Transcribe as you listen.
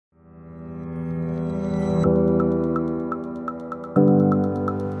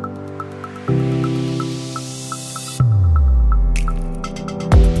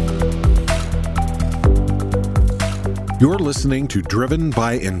You're listening to Driven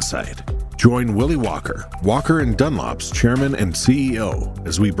by Insight. Join Willie Walker, Walker & Dunlop's chairman and CEO,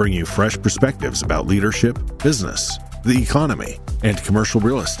 as we bring you fresh perspectives about leadership, business, the economy, and commercial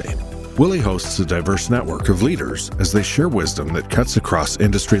real estate. Willie hosts a diverse network of leaders as they share wisdom that cuts across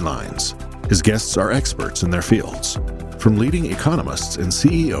industry lines. His guests are experts in their fields, from leading economists and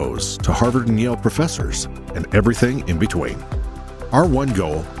CEOs to Harvard and Yale professors, and everything in between. Our one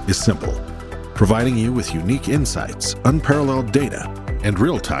goal is simple: providing you with unique insights, unparalleled data, and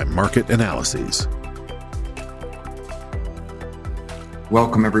real-time market analyses.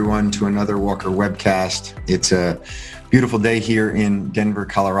 Welcome, everyone, to another Walker webcast. It's a beautiful day here in Denver,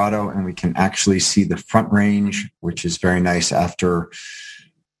 Colorado, and we can actually see the Front Range, which is very nice after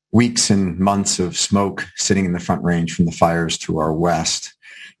weeks and months of smoke sitting in the Front Range from the fires to our west.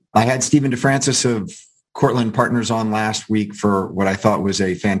 I had Stephen DeFrancis of Cortland Partners on last week for what I thought was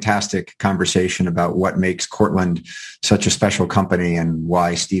a fantastic conversation about what makes Cortland such a special company and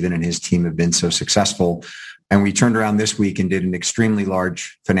why Stephen and his team have been so successful. And we turned around this week and did an extremely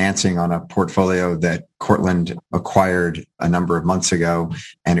large financing on a portfolio that Cortland acquired a number of months ago.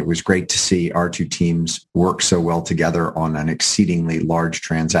 And it was great to see our two teams work so well together on an exceedingly large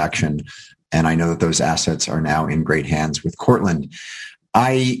transaction. And I know that those assets are now in great hands with Cortland.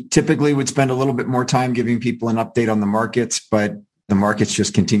 I typically would spend a little bit more time giving people an update on the markets, but the markets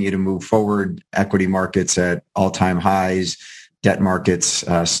just continue to move forward. Equity markets at all-time highs, debt markets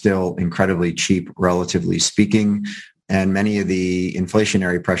still incredibly cheap, relatively speaking, and many of the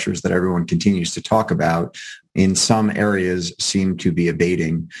inflationary pressures that everyone continues to talk about in some areas seem to be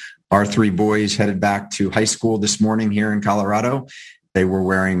abating. Our three boys headed back to high school this morning here in Colorado. They were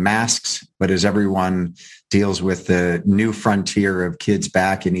wearing masks, but as everyone deals with the new frontier of kids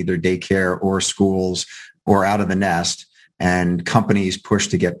back in either daycare or schools or out of the nest, and companies push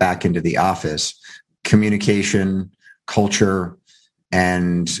to get back into the office, communication, culture,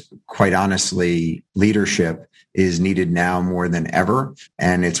 and quite honestly, leadership is needed now more than ever.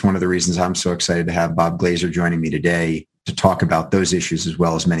 And it's one of the reasons I'm so excited to have Bob Glazer joining me today to talk about those issues as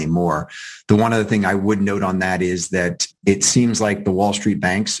well as many more. The one other thing I would note on that is that it seems like the Wall Street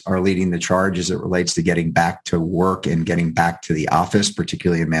banks are leading the charge as it relates to getting back to work and getting back to the office,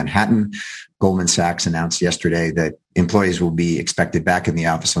 particularly in Manhattan. Goldman Sachs announced yesterday that employees will be expected back in the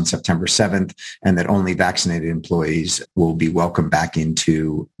office on September 7th, and that only vaccinated employees will be welcomed back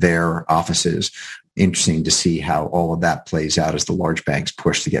into their offices. Interesting to see how all of that plays out as the large banks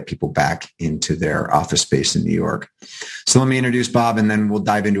push to get people back into their office space in New York. So let me introduce Bob, and then we'll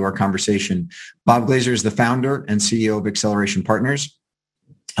dive into our conversation. Bob Glazer is the founder and CEO of Acceleration Partners,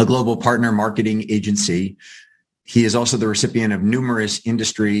 a global partner marketing agency. He is also the recipient of numerous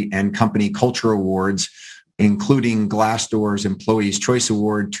industry and company culture awards, including Glassdoor's Employees' Choice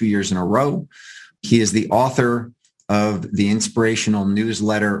Award 2 years in a row. He is the author of the inspirational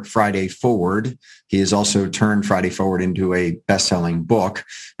newsletter Friday Forward. He has also turned Friday Forward into a best-selling book,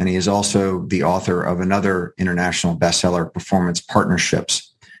 and he is also the author of another international bestseller, Performance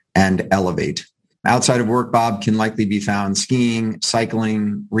Partnerships and Elevate. Outside of work, Bob can likely be found skiing,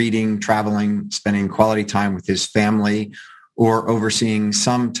 cycling, reading, traveling, spending quality time with his family, or overseeing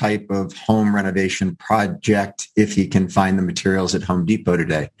some type of home renovation project if he can find the materials at Home Depot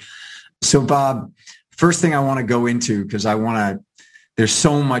today. So, Bob, first thing I want to go into, because there's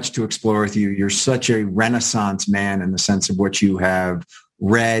so much to explore with you. You're such a Renaissance man in the sense of what you have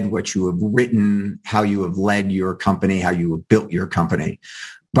read, what you have written, how you have led your company, how you have built your company.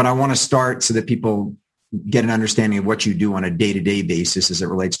 But I want to start so that people get an understanding of what you do on a day-to-day basis as it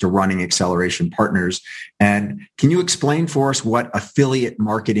relates to running Acceleration Partners. And can you explain for us what affiliate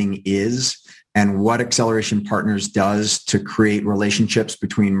marketing is and what Acceleration Partners does to create relationships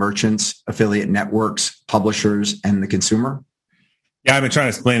between merchants, affiliate networks, publishers, and the consumer? Yeah, I've been trying to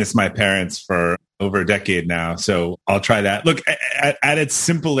explain this to my parents for over a decade now, so I'll try that. Look, at its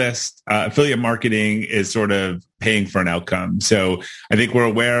simplest, affiliate marketing is sort of paying for an outcome. So I think we're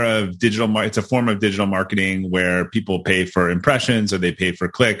aware of it's a form of digital marketing where people pay for impressions or they pay for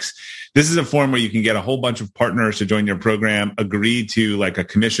clicks. This is a form where you can get a whole bunch of partners to join your program, agree to like a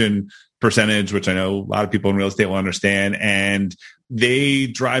commission percentage, which I know a lot of people in real estate will understand, and they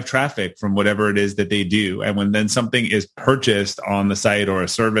drive traffic from whatever it is that they do. And when then something is purchased on the site or a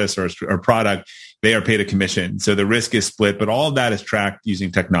service or a product, they are paid a commission. So the risk is split, but all of that is tracked using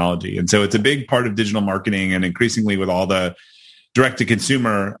technology. And so it's a big part of digital marketing, and increasingly with all the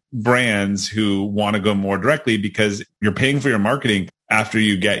direct-to-consumer brands who want to go more directly because you're paying for your marketing after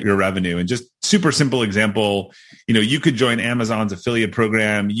you get your revenue. And just super simple example, you could join Amazon's affiliate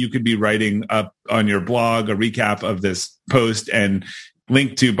program. You could be writing up on your blog a recap of this post, and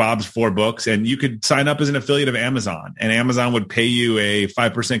link to Bob's 4 books, and you could sign up as an affiliate of Amazon, and Amazon would pay you a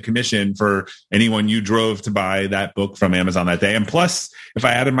 5% commission for anyone you drove to buy that book from Amazon that day. And plus, if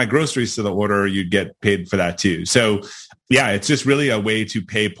I added my groceries to the order, you'd get paid for that too. So yeah, it's just really a way to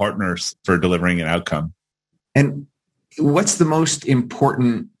pay partners for delivering an outcome. And what's the most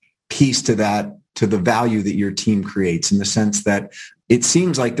important piece to that, to the value that your team creates, in the sense that it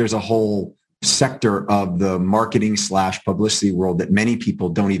seems like there's a whole sector of the marketing / publicity world that many people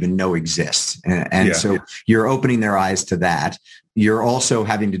don't even know exists. So you're opening their eyes to that. You're also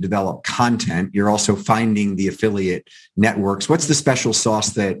having to develop content. You're also finding the affiliate networks. What's the special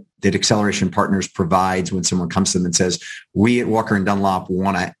sauce that Acceleration Partners provides when someone comes to them and says, we at Walker & Dunlop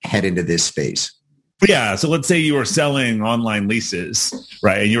want to head into this space? Yeah. So let's say you were selling online leases,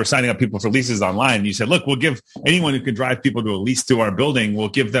 right? And you were signing up people for leases online. And you said, look, we'll give anyone who can drive people to a lease to our building, we'll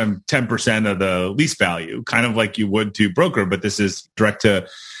give them 10% of the lease value, kind of like you would to broker, but this is direct to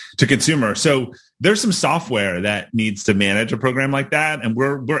consumer. So there's some software that needs to manage a program like that. And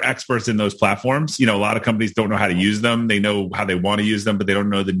we're experts in those platforms. A lot of companies don't know how to use them. They know how they want to use them, but they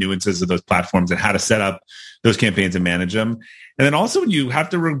don't know the nuances of those platforms and how to set up those campaigns and manage them. And then also when you have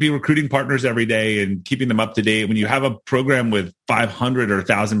to be recruiting partners every day and keeping them up to date, when you have a program with 500 or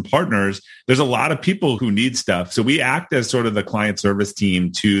 1,000 partners, there's a lot of people who need stuff. So we act as sort of the client service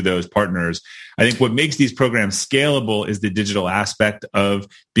team to those partners. I think what makes these programs scalable is the digital aspect of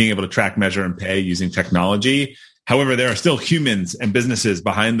being able to track, measure, and pay using technology. However, there are still humans and businesses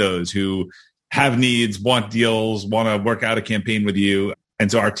behind those who have needs, want deals, want to work out a campaign with you. And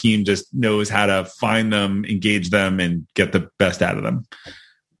so our team just knows how to find them, engage them, and get the best out of them.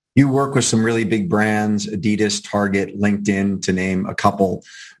 You work with some really big brands, Adidas, Target, LinkedIn, to name a couple.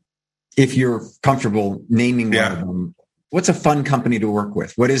 If you're comfortable naming one of them, what's a fun company to work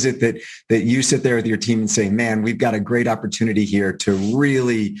with? What is it that you sit there with your team and say, man, we've got a great opportunity here to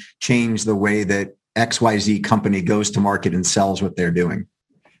really change the way that XYZ company goes to market and sells what they're doing?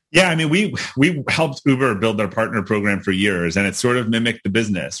 Yeah, I mean, we helped Uber build their partner program for years, and it sort of mimicked the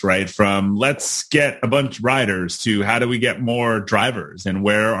business, right? From let's get a bunch of riders to how do we get more drivers, and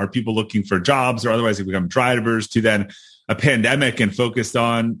where are people looking for jobs or otherwise they become drivers, to then a pandemic and focused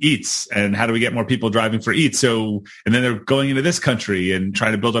on Eats and how do we get more people driving for Eats. So, and then they're going into this country and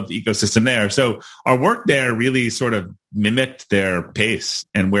trying to build up the ecosystem there. So our work there really sort of mimicked their pace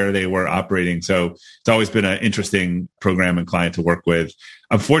and where they were operating. So it's always been an interesting program and client to work with.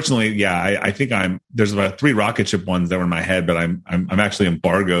 Unfortunately, I think there's about 3 rocket ship ones that were in my head, but I'm actually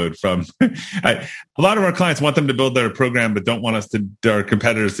embargoed from a lot of our clients want them to build their program, but don't want our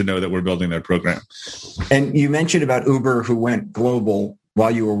competitors to know that we're building their program. And you mentioned about Uber, who went global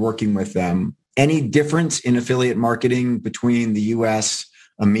while you were working with them. Any difference in affiliate marketing between the US,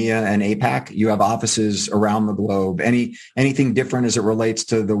 EMEA, and APAC? You have offices around the globe. Anything different as it relates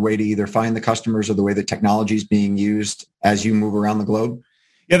to the way to either find the customers or the way the technology is being used as you move around the globe?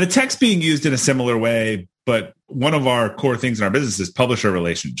 Yeah, the tech's being used in a similar way, but one of our core things in our business is publisher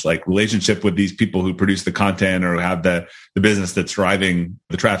relations, like relationship with these people who produce the content or have the business that's driving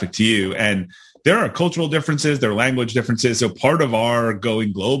the traffic to you. And there are cultural differences, there are language differences. So part of our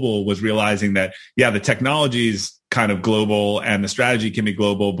going global was realizing that, the technology is kind of global and the strategy can be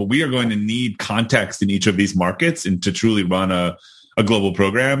global, but we are going to need context in each of these markets and to truly run a global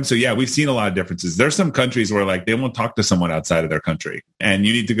program. So we've seen a lot of differences. There's some countries where they won't talk to someone outside of their country and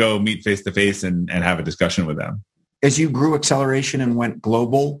you need to go meet face to face and have a discussion with them. As you grew Acceleration and went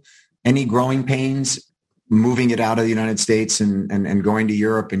global, any growing pains moving it out of the United States and going to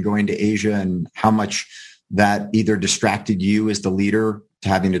Europe and going to Asia, and how much that either distracted you as the leader to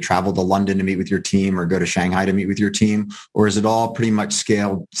having to travel to London to meet with your team or go to Shanghai to meet with your team? Or is it all pretty much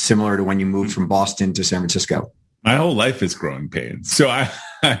scaled similar to when you moved from Boston to San Francisco? My whole life is growing pains. So I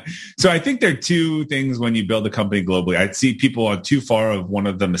think there are 2 things when you build a company globally. I see people on too far of one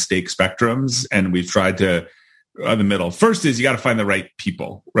of the mistake spectrums, and we've tried to on the middle. First is you got to find the right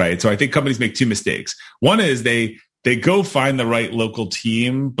people, right? So I think companies make 2 mistakes. One is they go find the right local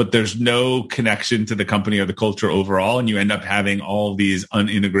team, but there's no connection to the company or the culture overall, and you end up having all these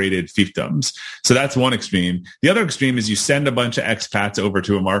unintegrated fiefdoms. So that's one extreme. The other extreme is you send a bunch of expats over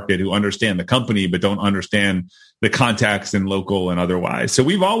to a market who understand the company but don't understand the context and local and otherwise. So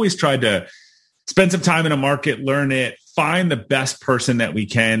we've always tried to spend some time in a market, learn it, find the best person that we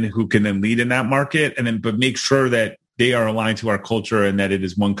can who can then lead in that market, but make sure that they are aligned to our culture and that it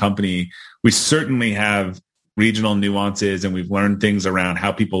is one company. We certainly have regional nuances and we've learned things around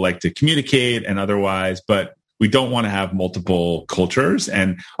how people like to communicate and otherwise, but we don't want to have multiple cultures.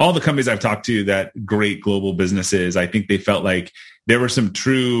 And all the companies I've talked to that great global businesses, I think they felt like there were some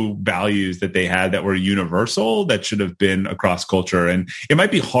true values that they had that were universal that should have been across culture. And it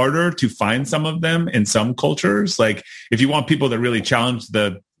might be harder to find some of them in some cultures. Like if you want people that really challenge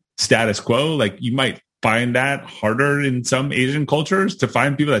the status quo, like you might find that harder in some Asian cultures to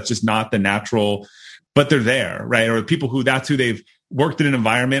find people that's just not the natural, but they're there, right? Or people who that's who they've worked in an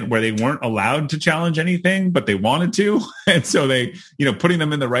environment where they weren't allowed to challenge anything, but they wanted to. And so they, putting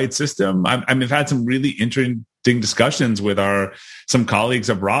them in the right system. I've had some really interesting discussions with some colleagues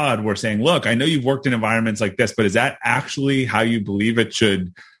abroad. We're saying, look, I know you've worked in environments like this, but is that actually how you believe it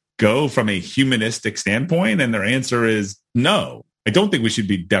should go from a humanistic standpoint? And their answer is no. I don't think we should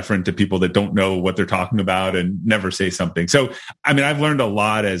be deferent to people that don't know what they're talking about and never say something. So, I've learned a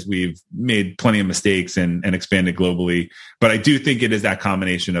lot as we've made plenty of mistakes and expanded globally. But I do think it is that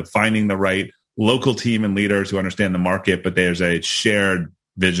combination of finding the right local team and leaders who understand the market, but there's a shared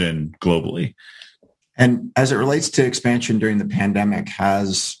vision globally. And as it relates to expansion during the pandemic,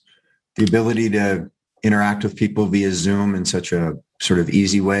 has the ability to interact with people via Zoom in such a sort of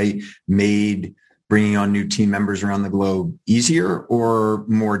easy way made bringing on new team members around the globe easier or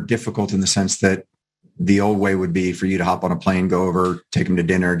more difficult in the sense that the old way would be for you to hop on a plane, go over, take them to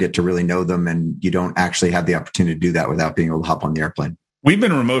dinner, get to really know them, and you don't actually have the opportunity to do that without being able to hop on the airplane? We've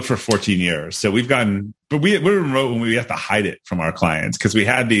been remote for 14 years. So we're remote when we have to hide it from our clients because we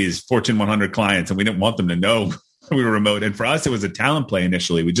had these Fortune 100 clients and we didn't want them to know we were remote. And for us, it was a talent play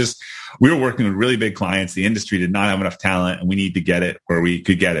initially. We were working with really big clients. The industry did not have enough talent and we need to get it where we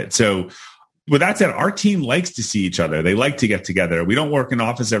could get it. So with that said, our team likes to see each other. They like to get together. We don't work in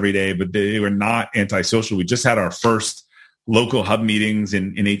office every day, but they were not antisocial. We just had our first local hub meetings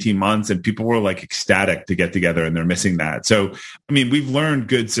in 18 months and people were like ecstatic to get together and they're missing that. So, we've learned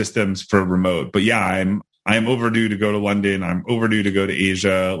good systems for remote, but yeah, I am overdue to go to London. I'm overdue to go to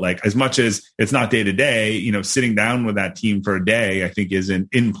Asia. Like as much as it's not day to day, sitting down with that team for a day, I think is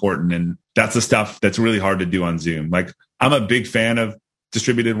important. And that's the stuff that's really hard to do on Zoom. Like I'm a big fan of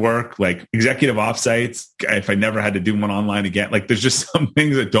distributed work, like executive offsites. If I never had to do one online again, like there's just some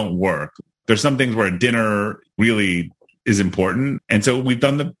things that don't work. There's some things where dinner really is important. And so we've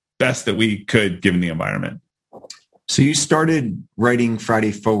done the best that we could given the environment. So you started writing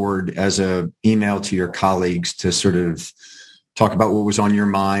Friday Forward as an email to your colleagues to sort of talk about what was on your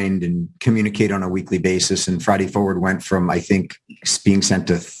mind and communicate on a weekly basis. And Friday Forward went from, I think, being sent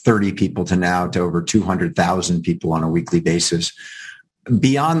to 30 people to now to over 200,000 people on a weekly basis.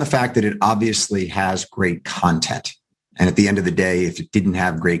 Beyond the fact that it obviously has great content. And at the end of the day, if it didn't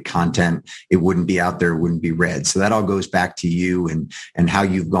have great content, it wouldn't be out there, it wouldn't be read. So that all goes back to you and how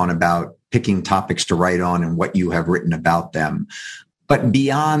you've gone about picking topics to write on and what you have written about them. But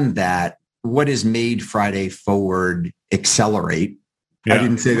beyond that, what has made Friday Forward accelerate? Yeah. I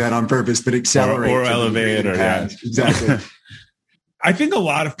didn't say that on purpose, but accelerate. Or elevate. Or yeah. Exactly. I think a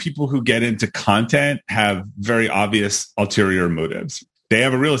lot of people who get into content have very obvious ulterior motives. They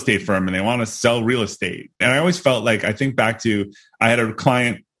have a real estate firm and they want to sell real estate. And I always felt like, I think back to, I had a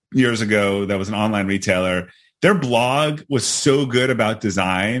client years ago that was an online retailer. Their blog was so good about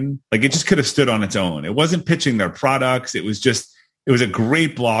design. Like it just could have stood on its own. It wasn't pitching their products. It was a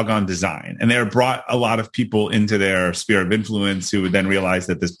great blog on design. And they brought a lot of people into their sphere of influence who would then realize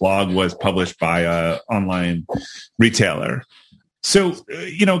that this blog was published by an online retailer. So,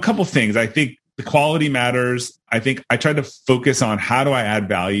 a couple things. I think the quality matters. I think I tried to focus on how do I add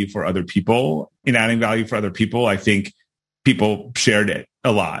value for other people. In adding value for other people, I think people shared it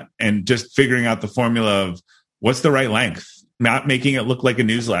a lot and just figuring out the formula of what's the right length, not making it look like a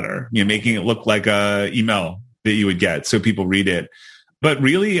newsletter, making it look like a email that you would get so people read it. But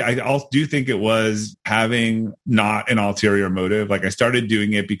really, I also do think it was having not an ulterior motive. Like I started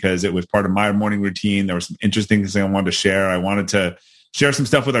doing it because it was part of my morning routine. There were some interesting things I wanted to share. I wanted to share some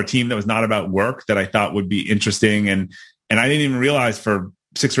stuff with our team that was not about work that I thought would be interesting. And I didn't even realize for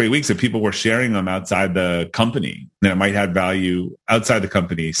 6 or 8 weeks that people were sharing them outside the company, that it might have value outside the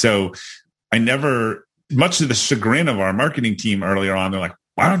company. So I never, much to the chagrin of our marketing team earlier on, they're like,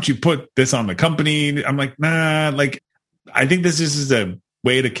 why don't you put this on the company? I'm like, nah, like, I think this is a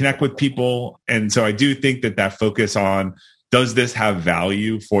way to connect with people. And so I do think that focus on, does this have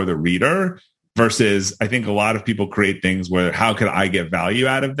value for the reader? Versus, I think a lot of people create things where, how could I get value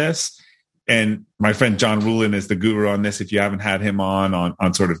out of this? And my friend John Rulin is the guru on this. If you haven't had him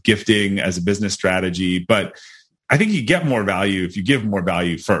on sort of gifting as a business strategy, but I think you get more value if you give more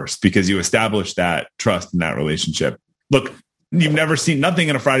value first, because you establish that trust in that relationship. Look, you've never seen, nothing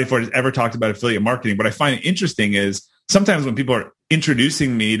in a Friday Forward has ever talked about affiliate marketing. What I find interesting is sometimes when people are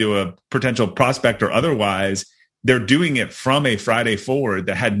introducing me to a potential prospect or otherwise, they're doing it from a Friday forward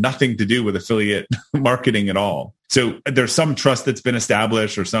that had nothing to do with affiliate marketing at all. So there's some trust that's been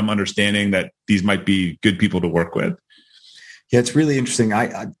established or some understanding that these might be good people to work with. Yeah, it's really interesting.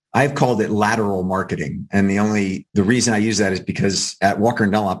 I've called it lateral marketing. And the reason I use that is because at Walker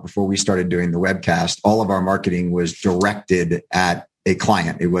 & Dunlop, before we started doing the webcast, all of our marketing was directed at a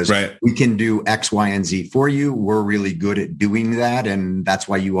client. It was, right, we can do X, Y, and Z for you. We're really good at doing that. And that's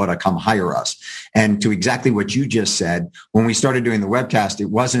why you ought to come hire us. And to exactly what you just said, when we started doing the webcast, it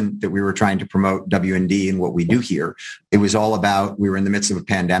wasn't that we were trying to promote W&D and what we do here. It was all about, we were in the midst of a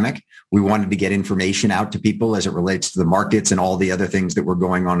pandemic. We wanted to get information out to people as it relates to the markets and all the other things that were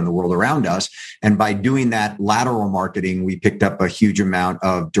going on in the world around us. And by doing that lateral marketing, we picked up a huge amount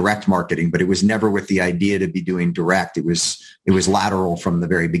of direct marketing, but it was never with the idea to be doing direct. It was lateral from the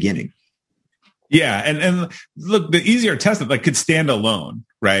very beginning. Yeah. And look, the easier test could stand alone,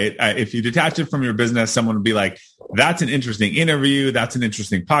 right? If you detach it from your business, someone would be like, that's an interesting interview. That's an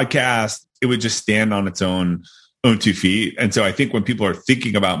interesting podcast. It would just stand on its own 2 feet. And so I think when people are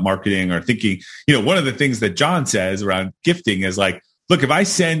thinking about marketing or thinking, one of the things that John says around gifting is like, look, if I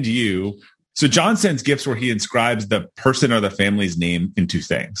send you, so John sends gifts where he inscribes the person or the family's name into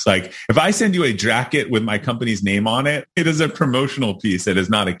things. Like if I send you a jacket with my company's name on it, it is a promotional piece. It is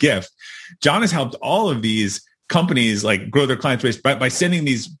not a gift. John has helped all of these companies grow their client base by sending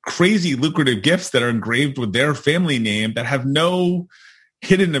these crazy lucrative gifts that are engraved with their family name that have no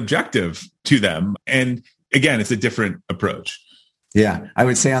hidden objective to them. And again, it's a different approach. Yeah, I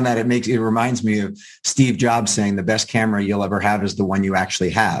would say on that, it reminds me of Steve Jobs saying the best camera you'll ever have is the one you actually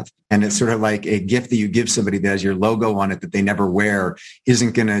have. And it's sort of like a gift that you give somebody that has your logo on it that they never wear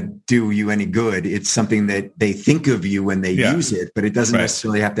isn't going to do you any good. It's something that they think of you when they use it, but it doesn't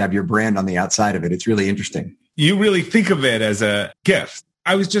necessarily have to have your brand on the outside of it. It's really interesting. You really think of it as a gift.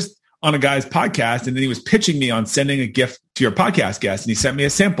 I was just on a guy's podcast and then he was pitching me on sending a gift to your podcast guest. And he sent me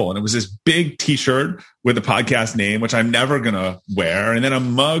a sample and it was this big t-shirt with a podcast name, which I'm never going to wear. And then a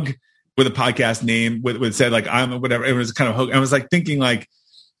mug with a podcast name with said I'm whatever. It was kind of, I was thinking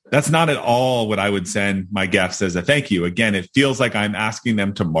that's not at all what I would send my guests as a thank you. Again, it feels like I'm asking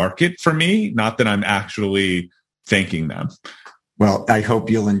them to market for me, not that I'm actually thanking them. Well, I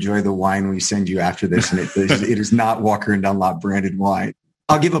hope you'll enjoy the wine we send you after this. And it is not Walker & Dunlop branded wine.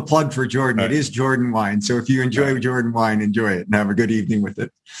 I'll give a plug for Jordan. Right. It is Jordan wine. So if you enjoy Jordan wine, enjoy it and have a good evening with it.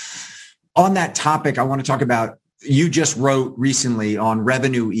 On that topic, I want to talk about, you just wrote recently on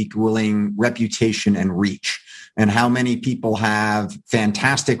revenue equaling reputation and reach, and how many people have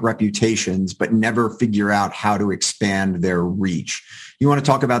fantastic reputations, but never figure out how to expand their reach. You want to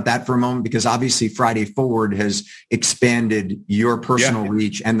talk about that for a moment? Because obviously Friday Forward has expanded your personal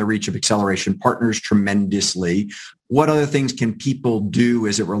reach and the reach of Acceleration Partners tremendously. What other things can people do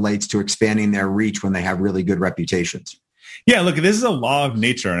as it relates to expanding their reach when they have really good reputations? Yeah, look, this is a law of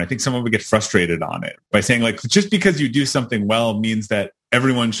nature. And I think someone would get frustrated on it by saying just because you do something well means that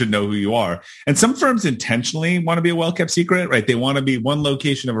everyone should know who you are. And some firms intentionally want to be a well-kept secret, right? They want to be one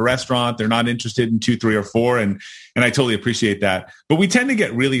location of a restaurant. They're not interested in 2, 3, or 4. And I totally appreciate that. But we tend to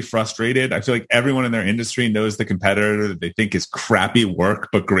get really frustrated. I feel like everyone in their industry knows the competitor that they think is crappy work,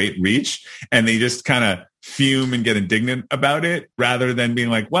 but great reach. And they just kind of fume and get indignant about it rather than being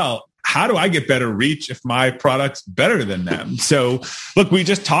like, well, how do I get better reach if my product's better than them? So look, we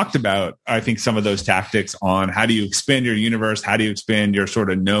just talked about, I think, some of those tactics on how do you expand your universe? How do you expand your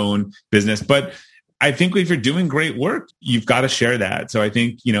sort of known business? But I think if you're doing great work, you've got to share that. So I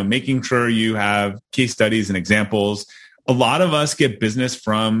think, making sure you have case studies and examples. A lot of us get business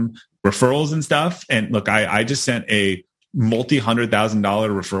from referrals and stuff. And look, I just sent a multi-$100,000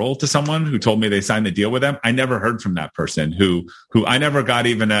 referral to someone who told me they signed the deal with them. I never heard from that person who I never got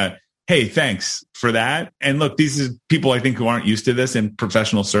even a, hey, thanks for that. And look, these are people I think who aren't used to this in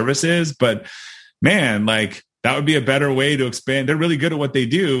professional services, but man, that would be a better way to expand. They're really good at what they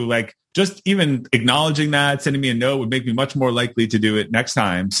do. Just even acknowledging that, sending me a note would make me much more likely to do it next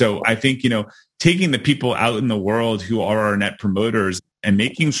time. So I think, taking the people out in the world who are our net promoters and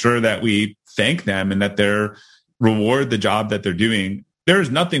making sure that we thank them and that they're reward the job that they're doing. There is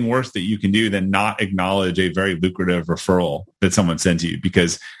nothing worse that you can do than not acknowledge a very lucrative referral that someone sends you,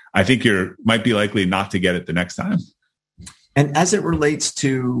 because I think you might be likely not to get it the next time. And as it relates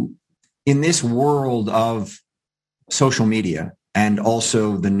to in this world of social media and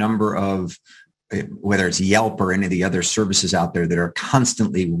also the number of whether it's Yelp or any of the other services out there that are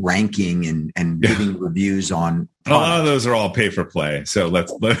constantly ranking and giving reviews on products. A lot of those are all pay for play. So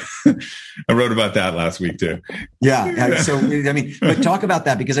I wrote about that last week too. Yeah. So, I mean, but talk about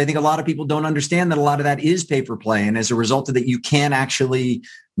that, because I think a lot of people don't understand that a lot of that is pay for play. And as a result of that, you can actually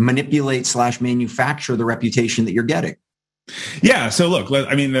manipulate / manufacture the reputation that you're getting. Yeah. So look,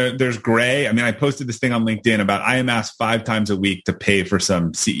 I mean, there's gray. I mean, I posted this thing on LinkedIn about I am asked 5 times a week to pay for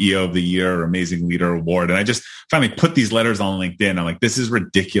some CEO of the Year or Amazing Leader award. And I just finally put these letters on LinkedIn. I'm like, this is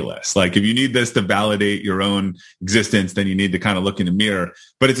ridiculous. Like, if you need this to validate your own existence, then you need to kind of look in the mirror.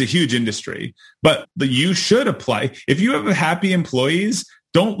 But it's a huge industry. But you should apply. If you have happy employees,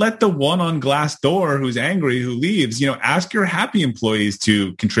 don't let the one on Glassdoor who's angry, who leaves, ask your happy employees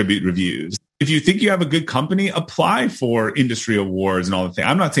to contribute reviews. If you think you have a good company, apply for industry awards and all the things.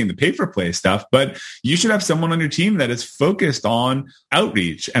 I'm not saying the pay for play stuff, but you should have someone on your team that is focused on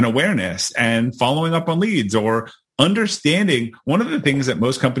outreach and awareness and following up on leads, or understanding. One of the things that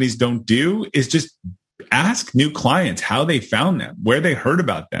most companies don't do is just ask new clients how they found them, where they heard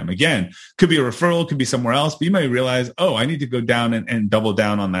about them. Again, could be a referral, could be somewhere else, but you might realize, oh, I need to go down and double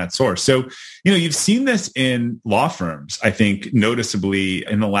down on that source. So, you've seen this in law firms, I think, noticeably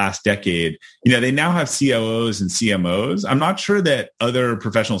in the last decade. They now have COOs and CMOs. I'm not sure that other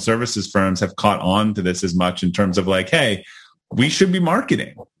professional services firms have caught on to this as much in terms of like, hey, we should be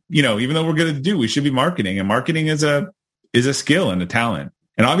marketing. Even though we're good to do, we should be marketing. And marketing is a skill and a talent.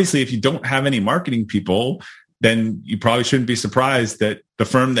 And obviously, if you don't have any marketing people, then you probably shouldn't be surprised that the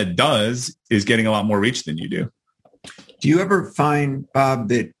firm that does is getting a lot more reach than you do. Do you ever find, Bob,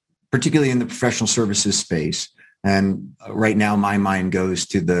 that particularly in the professional services space, and right now my mind goes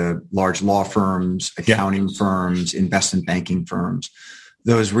to the large law firms, accounting firms, investment banking firms,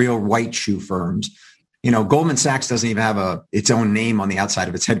 those real white shoe firms. Goldman Sachs doesn't even have its own name on the outside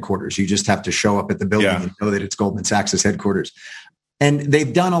of its headquarters. You just have to show up at the building and know that it's Goldman Sachs' headquarters. And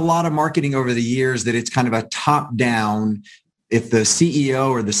they've done a lot of marketing over the years that it's kind of a top down. If the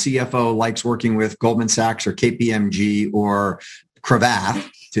CEO or the CFO likes working with Goldman Sachs or KPMG or Cravath,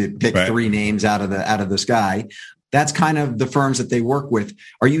 to pick 3 names out of the sky, that's kind of the firms that they work with.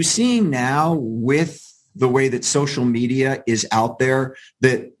 Are you seeing now, with the way that social media is out there,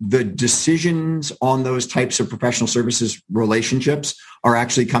 that the decisions on those types of professional services relationships are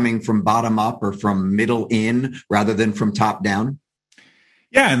actually coming from bottom up or from middle in rather than from top down?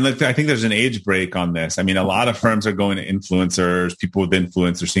 Yeah. And look, I think there's an age break on this. I mean, a lot of firms are going to influencers. People with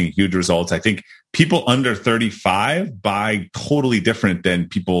influence are seeing huge results. I think people under 35 buy totally different than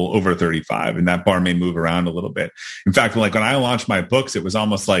people over 35. And that bar may move around a little bit. In fact, like when I launched my books, it was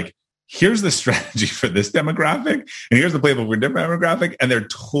almost like, here's the strategy for this demographic, and here's the playbook for a different demographic. And they're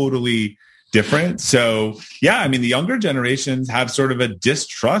totally different. So yeah, I mean, the younger generations have sort of a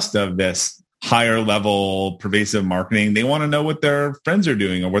distrust of this higher level pervasive marketing. They want to know what their friends are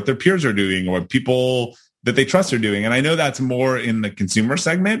doing or what their peers are doing or what people that they trust are doing. And I know that's more in the consumer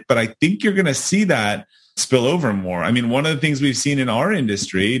segment, but I think you're going to see that spill over more. I mean, one of the things we've seen in our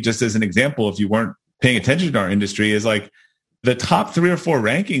industry, just as an example, if you weren't paying attention to our industry, is like the top 3 or 4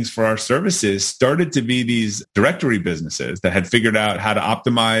 rankings for our services started to be these directory businesses that had figured out how to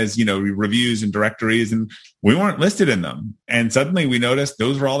optimize, reviews and directories, and we weren't listed in them. And suddenly we noticed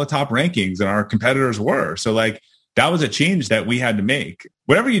those were all the top rankings and our competitors were. So like that was a change that we had to make.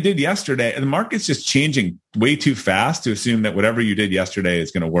 Whatever you did yesterday, the market's just changing way too fast to assume that whatever you did yesterday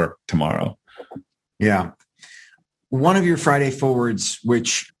is going to work tomorrow. Yeah. One of your Friday forwards,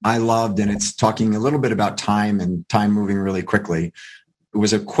 which I loved, and it's talking a little bit about time and time moving really quickly, it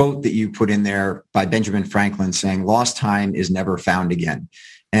was a quote that you put in there by Benjamin Franklin saying, "Lost time is never found again."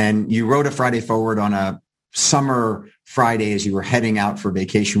 And you wrote a Friday forward on a summer Friday as you were heading out for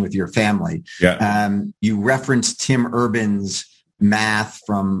vacation with your family. Yeah. You referenced Tim Urban's math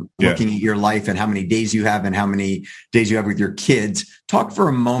from looking at your life and how many days you have and how many days you have with your kids. Talk for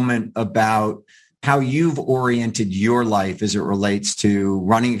a moment about how you've oriented your life as it relates to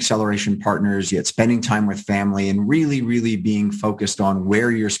running Acceleration Partners, yet spending time with family and really, really being focused on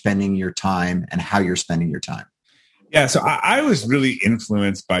where you're spending your time and how you're spending your time. Yeah, so I was really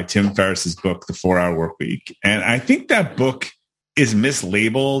influenced by Tim Ferriss's book, The 4-Hour Workweek. And I think that book is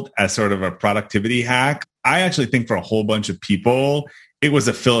mislabeled as sort of a productivity hack. I actually think for a whole bunch of people, it was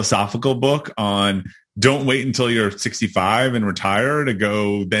a philosophical book on don't wait until you're 65 and retire to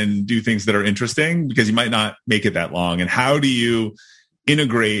go then do things that are interesting, because you might not make it that long. And how do you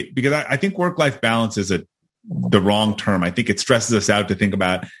integrate? Because I think work-life balance is the wrong term. I think it stresses us out to think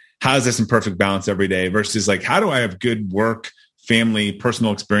about how is this in perfect balance every day versus like, how do I have good work, family,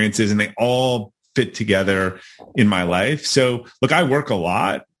 personal experiences, and they all fit together in my life. So look, I work a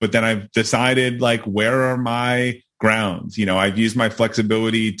lot, but then I've decided like, where are my grounds? I've used my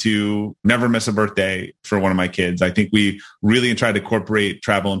flexibility to never miss a birthday for one of my kids. I think we really tried to incorporate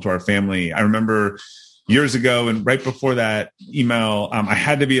travel into our family. I remember years ago, and right before that email, I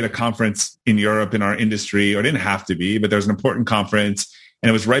had to be at a conference in Europe in our industry, or I didn't have to be, but there was an important conference. And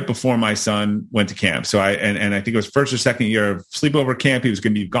it was right before my son went to camp. So I think it was first or second year of sleepover camp. He was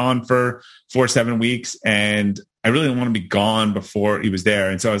going to be gone for 4 or 7 weeks. And I really didn't want to be gone before he was there.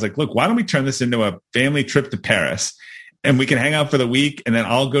 And so I was like, look, why don't we turn this into a family trip to Paris? And we can hang out for the week, and then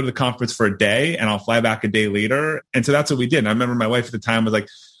I'll go to the conference for a day and I'll fly back a day later. And so that's what we did. And I remember my wife at the time was like,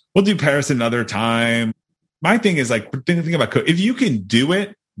 we'll do Paris another time. My thing is like, think about if you can do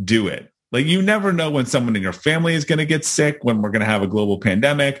it, do it. Like, you never know when someone in your family is going to get sick, when we're going to have a global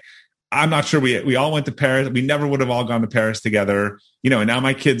pandemic. I'm not sure we all went to Paris. We never would have all gone to Paris together, and now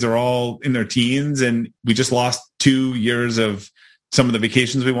my kids are all in their teens, and we just lost 2 years of some of the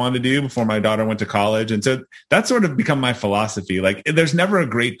vacations we wanted to do before my daughter went to college. And so that's sort of become my philosophy. Like, there's never a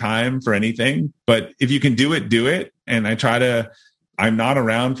great time for anything, but if you can do it, do it. And I'm not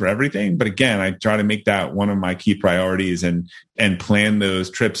around for everything, but again, I try to make that one of my key priorities and plan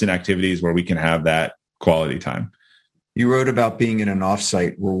those trips and activities where we can have that quality time. You wrote about being in an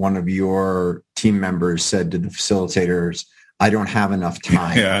offsite where one of your team members said to the facilitators, I don't have enough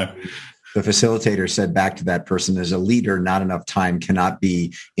time. Yeah. The facilitator said back to that person, as a leader, not enough time cannot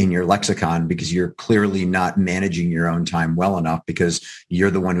be in your lexicon, because you're clearly not managing your own time well enough, because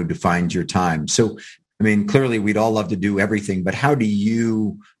you're the one who defines your time. So, clearly we'd all love to do everything, but how do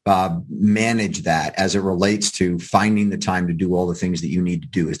you manage that as it relates to finding the time to do all the things that you need to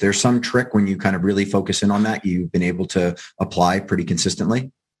do? Is there some trick when you kind of really focus in on that you've been able to apply pretty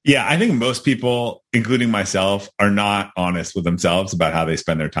consistently? Yeah, I think most people, including myself, are not honest with themselves about how they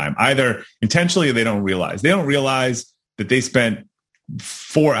spend their time. Either intentionally or they don't realize. They don't realize that they spent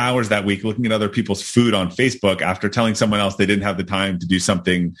 4 hours that week looking at other people's food on Facebook after telling someone else they didn't have the time to do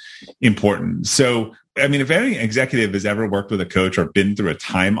something important. So, if any executive has ever worked with a coach or been through a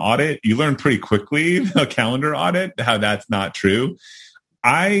time audit, you learn pretty quickly, a calendar audit, how that's not true.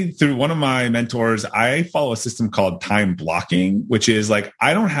 Through one of my mentors, I follow a system called time blocking, which is like,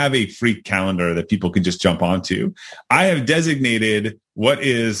 I don't have a free calendar that people can just jump onto. I have designated what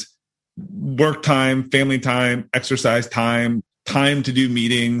is work time, family time, exercise time to do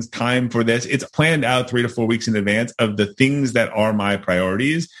meetings, time for this. It's planned out 3 to 4 weeks in advance of the things that are my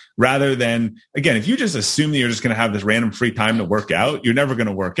priorities, rather than, again, if you just assume that you're just going to have this random free time to work out, you're never going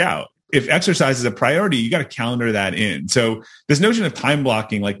to work out. If exercise is a priority, you got to calendar that in. So this notion of time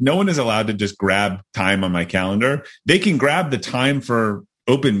blocking, like, no one is allowed to just grab time on my calendar. They can grab the time for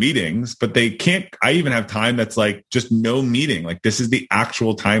open meetings, but they can't. I even have time that's like just no meeting. Like, this is the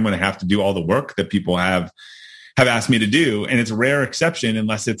actual time when I have to do all the work that people have asked me to do. And it's a rare exception,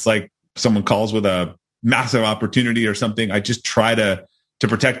 unless it's like someone calls with a massive opportunity or something. I just try to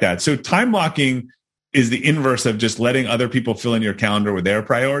protect that. So time blocking is the inverse of just letting other people fill in your calendar with their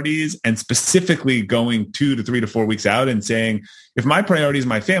priorities, and specifically going 2 to 3 to 4 weeks out and saying, if my priority is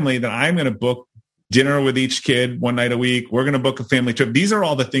my family, then I'm going to book dinner with each kid one night a week. We're going to book a family trip. These are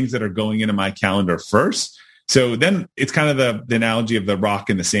all the things that are going into my calendar first. So then it's kind of the analogy of the rock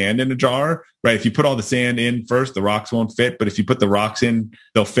and the sand in a jar, right? If you put all the sand in first, the rocks won't fit. But if you put the rocks in,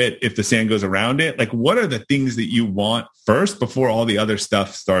 they'll fit if the sand goes around it. Like, what are the things that you want first before all the other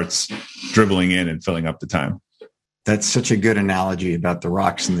stuff starts dribbling in and filling up the time? That's such a good analogy about the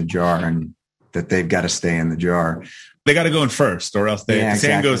rocks in the jar, and that they've got to stay in the jar. They got to go in first, or else the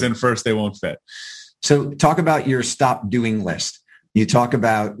sand goes in first, they won't fit. So talk about your stop doing list. You talk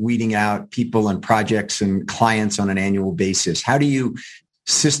about weeding out people and projects and clients on an annual basis. How do you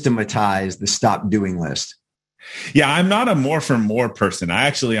systematize the stop doing list? Yeah, I'm not a more for more person.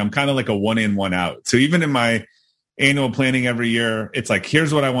 I'm kind of like a one in, one out. So even in my annual planning every year, it's like,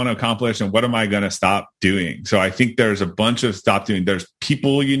 here's what I want to accomplish and what am I going to stop doing? So I think there's a bunch of stop doing. There's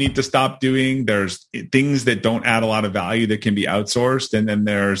people you need to stop doing. There's things that don't add a lot of value that can be outsourced. And then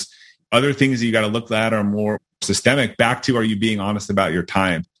there's other things that you got to look at are more systemic. Back to, are you being honest about your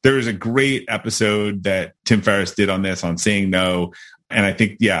time? There is a great episode that Tim Ferriss did on this, on saying no. And I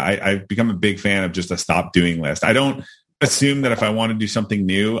think, I've become a big fan of just a stop doing list. I don't assume that if I want to do something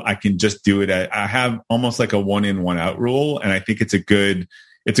new, I can just do it. I have almost like a one in, one out rule. And I think it's a good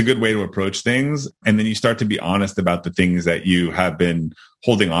way to approach things. And then you start to be honest about the things that you have been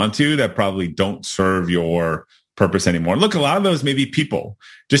holding on to that probably don't serve your purpose anymore. Look, a lot of those may be people.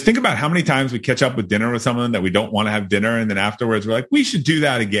 Just think about how many times we catch up with dinner with someone that we don't want to have dinner. And then afterwards we're like, we should do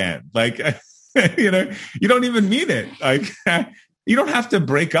that again. Like, you don't even mean it. Like, you don't have to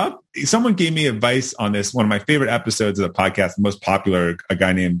break up. Someone gave me advice on this. One of my favorite episodes of the podcast, the most popular, a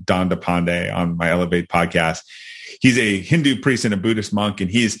guy named Don DePonde on my Elevate podcast. He's a Hindu priest and a Buddhist monk,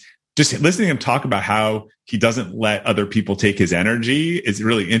 and he's just listening to him talk about how he doesn't let other people take his energy is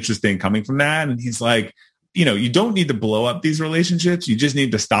really interesting coming from that. And he's like, you don't need to blow up these relationships. You just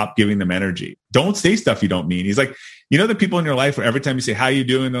need to stop giving them energy. Don't say stuff you don't mean. He's like, the people in your life where every time you say, how you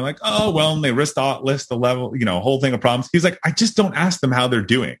doing? They're like, oh, well, and they list the level, whole thing of problems. He's like, I just don't ask them how they're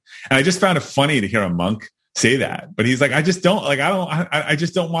doing. And I just found it funny to hear a monk say that. But he's like, I just don't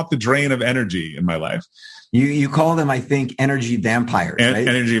want the drain of energy in my life. You call them, I think, energy vampires, right?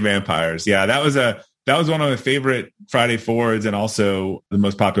 Energy vampires. Yeah, that was one of my favorite Friday Forwards and also the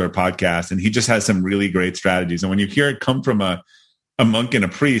most popular podcast. And he just has some really great strategies. And when you hear it come from a monk and a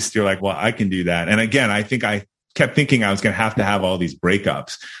priest, you're like, well, I can do that. And again, I think I kept thinking I was going to have all these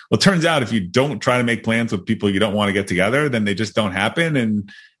breakups. Well, it turns out if you don't try to make plans with people you don't want to get together, then they just don't happen and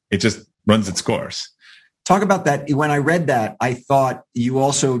it just runs its course. Talk about that. When I read that, I thought you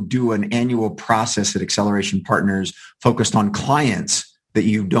also do an annual process at Acceleration Partners focused on clients that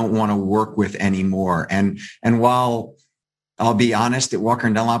you don't want to work with anymore. And while I'll be honest, at Walker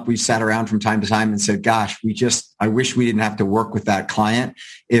 & Dunlop, we sat around from time to time and said, gosh, I wish we didn't have to work with that client.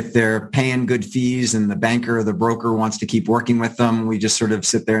 If they're paying good fees and the banker or the broker wants to keep working with them, we just sort of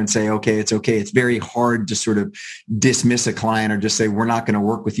sit there and say, okay. It's very hard to sort of dismiss a client or just say, we're not going to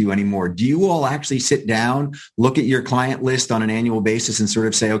work with you anymore. Do you all actually sit down, look at your client list on an annual basis and sort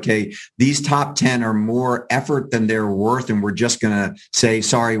of say, okay, these top 10 are more effort than they're worth, and we're just going to say,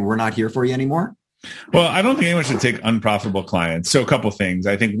 sorry, we're not here for you anymore? Well, I don't think anyone should take unprofitable clients. So a couple of things.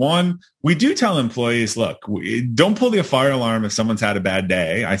 I think one, we do tell employees, look, don't pull the fire alarm if someone's had a bad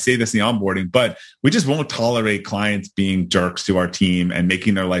day. I say this in the onboarding, but we just won't tolerate clients being jerks to our team and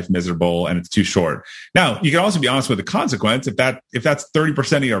making their life miserable, and it's too short. Now, you can also be honest with the consequence. If that's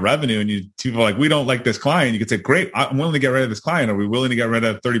 30% of your revenue and people are like, we don't like this client, you could say, great, I'm willing to get rid of this client. Are we willing to get rid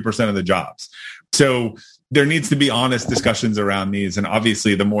of 30% of the jobs? So there needs to be honest discussions around these. And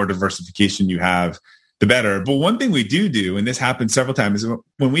obviously, the more diversification you have, the better. But one thing we do, and this happens several times, is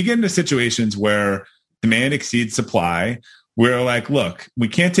when we get into situations where demand exceeds supply, we're like, look, we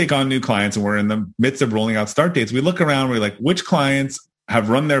can't take on new clients and we're in the midst of rolling out start dates. We look around, we're like, which clients have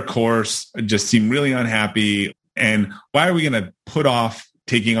run their course, just seem really unhappy? And why are we going to put off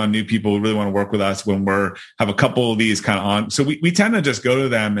taking on new people who really want to work with us when have a couple of these kind of on? So we tend to just go to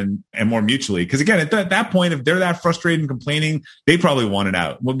them and more mutually. Because again, at that point, if they're that frustrated and complaining, they probably want it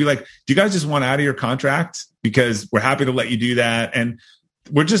out. We'll be like, do you guys just want out of your contract? Because we're happy to let you do that. And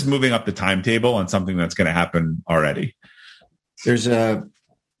we're just moving up the timetable on something that's going to happen already. There's a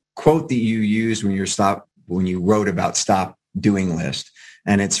quote that you used when you wrote about Stop Doing List.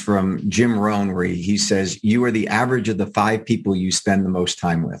 And it's from Jim Rohn, where he says, you are the average of the 5 people you spend the most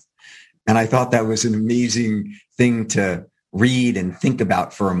time with. And I thought that was an amazing thing to read and think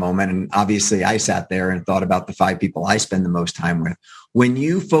about for a moment. And obviously I sat there and thought about the 5 people I spend the most time with. When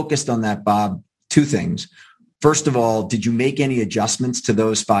you focused on that, Bob, 2 things. First of all, did you make any adjustments to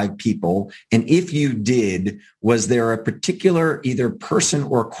those 5 people? And if you did, was there a particular either person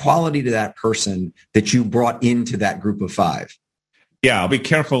or quality to that person that you brought into that group of 5? Yeah, I'll be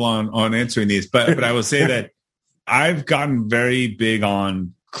careful on answering these, but I will say that I've gotten very big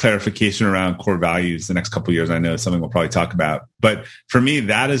on clarification around core values the next couple of years. I know it's something we'll probably talk about, but for me,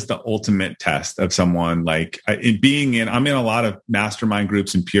 that is the ultimate test of someone. Like I'm in a lot of mastermind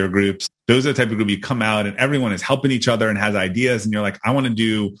groups and peer groups. Those are the type of group you come out and everyone is helping each other and has ideas, and you're like, I want to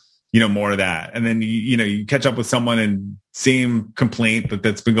do more of that. And then, you catch up with someone and same complaint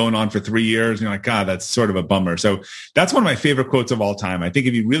that's been going on for 3 years. And you're like, God, that's sort of a bummer. So that's one of my favorite quotes of all time. I think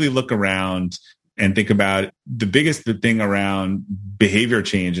if you really look around and think about the biggest thing around behavior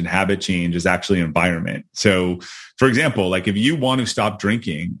change and habit change is actually environment. So for example, like if you want to stop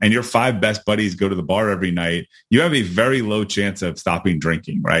drinking and your 5 best buddies go to the bar every night, you have a very low chance of stopping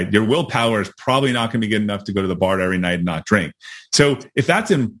drinking, right? Your willpower is probably not going to be good enough to go to the bar every night and not drink. So if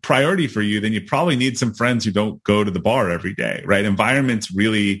that's a priority for you, then you probably need some friends who don't go to the bar every day, right? Environment's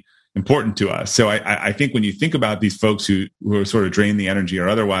really important to us. So I think when you think about these folks who are sort of drain the energy or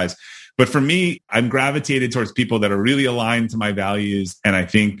otherwise, but for me, I'm gravitated towards people that are really aligned to my values. And I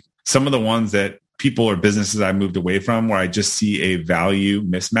think some of the ones that people or businesses I moved away from where I just see a value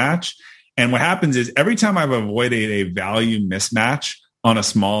mismatch. And what happens is every time I've avoided a value mismatch on a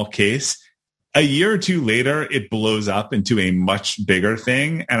small case, a year or 2 later, it blows up into a much bigger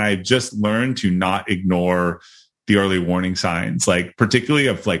thing. And I've just learned to not ignore the early warning signs, like particularly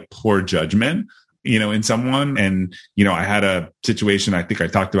of like poor judgment, in someone. And, I had a situation, I think I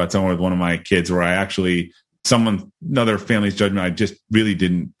talked about someone with one of my kids where I actually another family's judgment I just really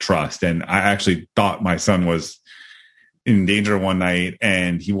didn't trust. And I actually thought my son was in danger one night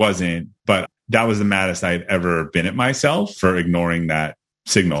and he wasn't, but that was the maddest I've ever been at myself for ignoring that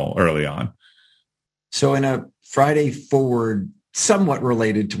signal early on. So in a Friday Forward, somewhat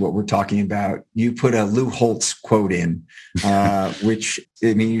related to what we're talking about, you put a Lou Holtz quote in, which,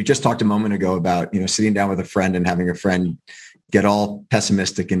 I mean, you just talked a moment ago about, sitting down with a friend and having a friend get all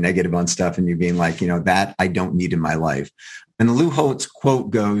pessimistic and negative on stuff and you being like, that I don't need in my life. And the Lou Holtz quote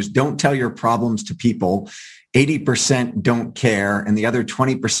goes, don't tell your problems to people. 80% don't care. And the other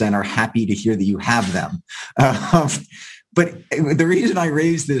 20% are happy to hear that you have them. But the reason I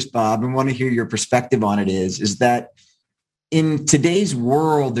raise this, Bob, and want to hear your perspective on it is that in today's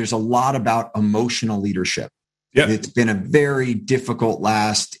world, there's a lot about emotional leadership. Yep. It's been a very difficult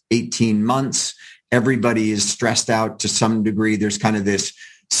last 18 months. Everybody is stressed out to some degree. There's kind of this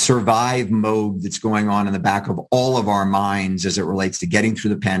survive mode that's going on in the back of all of our minds as it relates to getting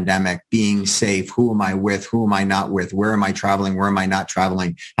through the pandemic, being safe. Who am I with? Who am I not with? Where am I traveling? Where am I not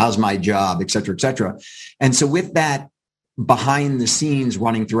traveling? How's my job? Et cetera, et cetera. And so with that behind the scenes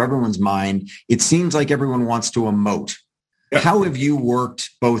running through everyone's mind, it seems like everyone wants to emote. Yep. How have you worked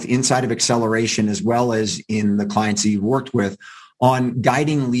both inside of Acceleration as well as in the clients that you've worked with on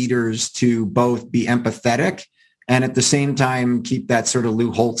guiding leaders to both be empathetic and at the same time keep that sort of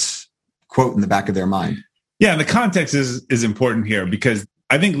Lou Holtz quote in the back of their mind? Yeah, and the context is important here because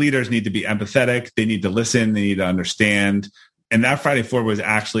I think leaders need to be empathetic. They need to listen. They need to understand. And that Friday Forward was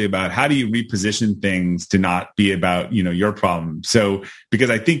actually about how do you reposition things to not be about, your problem. So, because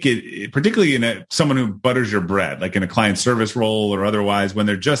I think it particularly in someone who butters your bread, like in a client service role or otherwise, when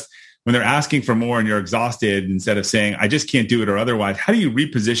they're asking for more and you're exhausted, instead of saying, I just can't do it or otherwise, how do you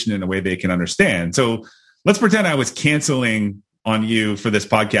reposition it in a way they can understand? So let's pretend I was canceling on you for this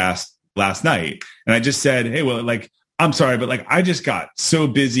podcast last night. And I just said, hey, well, I'm sorry, but I just got so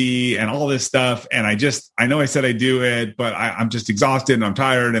busy and all this stuff. And I know I said I do it, but I'm just exhausted and I'm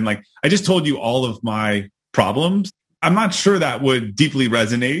tired. And I just told you all of my problems. I'm not sure that would deeply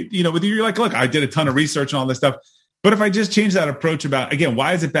resonate, with you. You're like, look, I did a ton of research and all this stuff. But if I just change that approach about, again,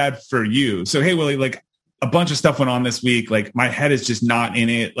 why is it bad for you? So, hey, Willie, a bunch of stuff went on this week. My head is just not in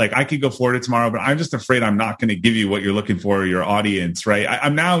it. I could go forward tomorrow, but I'm just afraid I'm not going to give you what you're looking for, your audience, right?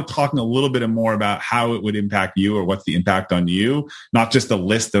 I'm now talking a little bit more about how it would impact you or what's the impact on you, not just a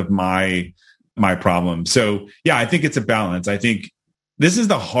list of my problems. So yeah, I think it's a balance. I think this is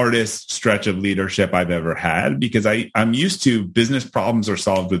the hardest stretch of leadership I've ever had because I'm used to business problems are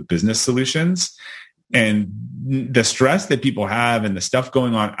solved with business solutions. And the stress that people have and the stuff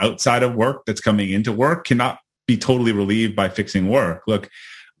going on outside of work that's coming into work cannot be totally relieved by fixing work. Look,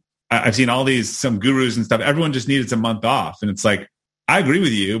 I've seen some gurus and stuff. Everyone just needed a month off. And it's I agree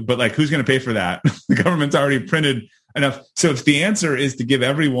with you, but who's going to pay for that? The government's already printed enough. So if the answer is to give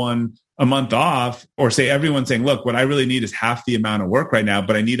everyone a month off or say everyone saying, look, what I really need is half the amount of work right now,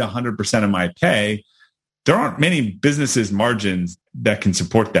 but I need 100% of my pay. There aren't many businesses' margins that can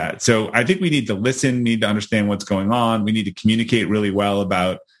support that. So I think we need to listen, need to understand what's going on. We need to communicate really well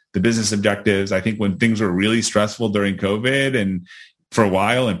about the business objectives. I think when things were really stressful during COVID and for a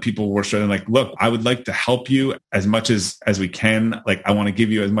while and people were saying look, I would like to help you as much as we can. I want to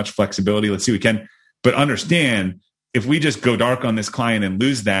give you as much flexibility. Let's see what we can. But understand, if we just go dark on this client and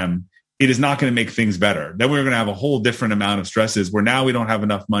lose them, it is not going to make things better. Then we're going to have a whole different amount of stresses where now we don't have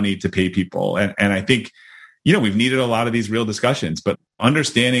enough money to pay people. And I think we've needed a lot of these real discussions, but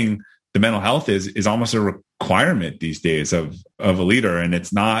understanding the mental health is almost a requirement these days of a leader. And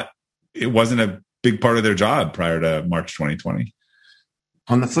it wasn't a big part of their job prior to March 2020.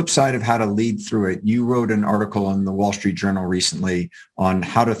 On the flip side of how to lead through it, you wrote an article in the Wall Street Journal recently on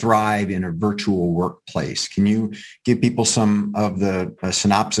how to thrive in a virtual workplace. Can you give people some of the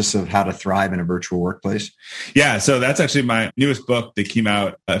synopsis of how to thrive in a virtual workplace? Yeah, so that's actually my newest book that came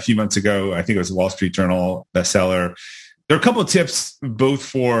out a few months ago. I think it was a Wall Street Journal bestseller. There are a couple of tips both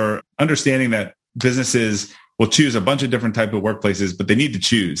for understanding that businesses will choose a bunch of different type of workplaces, but they need to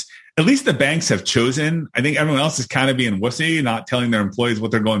choose. At least the banks have chosen. I think everyone else is kind of being wussy, not telling their employees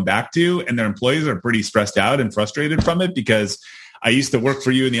what they're going back to. And their employees are pretty stressed out and frustrated from it because I used to work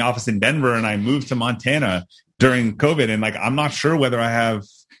for you in the office in Denver and I moved to Montana during COVID. And I'm not sure whether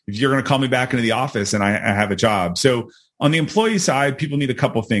if you're going to call me back into the office and I have a job. So on the employee side, people need a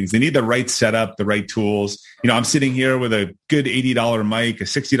couple things. They need the right setup, the right tools. I'm sitting here with a good $80 mic, a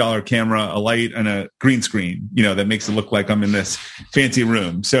 $60 camera, a light, and a green screen, that makes it look like I'm in this fancy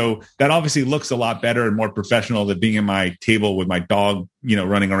room. So that obviously looks a lot better and more professional than being in my table with my dog,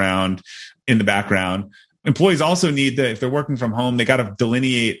 running around in the background. Employees also need if they're working from home, they got to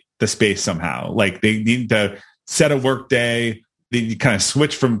delineate the space somehow. Like they need to set a work day. They kind of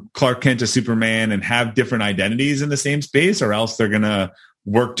switch from Clark Kent to Superman and have different identities in the same space, or else they're going to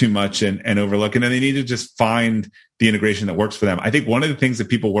work too much and overlook. And then they need to just find the integration that works for them. I think one of the things that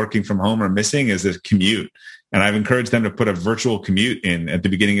people working from home are missing is this commute. And I've encouraged them to put a virtual commute in at the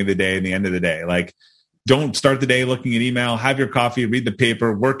beginning of the day and the end of the day. Like, don't start the day looking at email, have your coffee, read the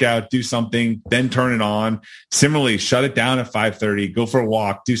paper, work out, do something, then turn it on. Similarly, shut it down at 5:30, go for a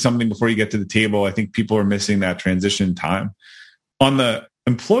walk, do something before you get to the table. I think people are missing that transition time. On the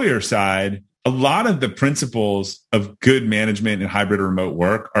employer side, a lot of the principles of good management and hybrid or remote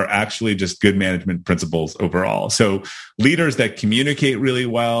work are actually just good management principles overall. So leaders that communicate really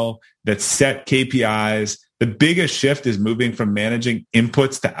well, that set KPIs. The biggest shift is moving from managing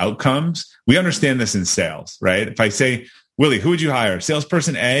inputs to outcomes. We understand this in sales, right? If I say, Willie, who would you hire?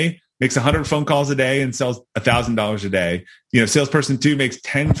 Salesperson A makes 100 phone calls a day and sells $1,000 a day. Salesperson 2 makes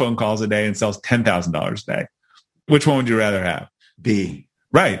 10 phone calls a day and sells $10,000 a day. Which one would you rather have? B.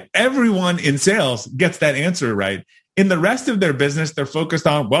 Right. Everyone in sales gets that answer right. In the rest of their business, they're focused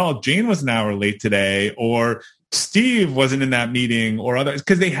on, well, Jane was an hour late today, or Steve wasn't in that meeting, or others,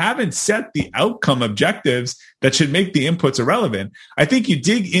 because they haven't set the outcome objectives that should make the inputs irrelevant. I think you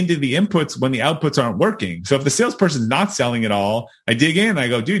dig into the inputs when the outputs aren't working. So if the salesperson's not selling at all, I dig in, I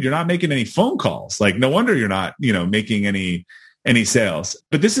go, dude, you're not making any phone calls. Like, no wonder you're not, making any sales.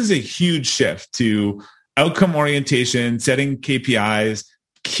 But this is a huge shift to outcome orientation, setting KPIs,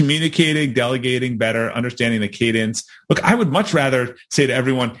 communicating, delegating better, understanding the cadence. Look, I would much rather say to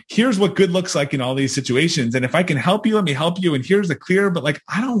everyone, here's what good looks like in all these situations. And if I can help you, let me help you. And here's the clear, but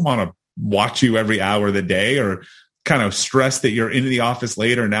I don't want to watch you every hour of the day or kind of stress that you're into the office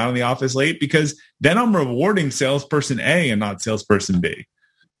late or not in the office late, because then I'm rewarding salesperson A and not salesperson B.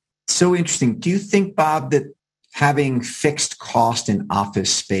 So interesting. Do you think, Bob, that having fixed cost in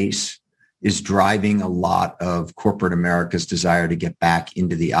office space is driving a lot of corporate America's desire to get back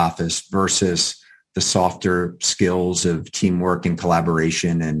into the office versus the softer skills of teamwork and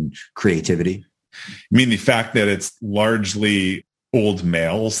collaboration and creativity? I mean, the fact that it's largely old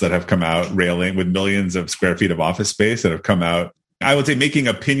males that have come out railing with millions of square feet of office space that have come out, I would say, making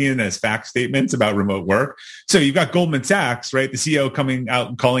opinion as fact statements about remote work. So you've got Goldman Sachs, right? The CEO coming out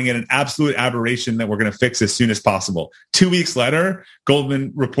and calling it an absolute aberration that we're going to fix as soon as possible. 2 weeks later,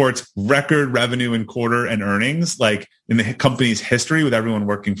 Goldman reports record revenue in quarter and earnings, like in the company's history, with everyone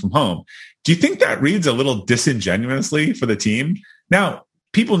working from home. Do you think that reads a little disingenuously for the team? Now,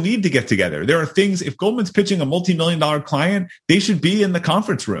 people need to get together. There are things, if Goldman's pitching a multi-million-dollar client, they should be in the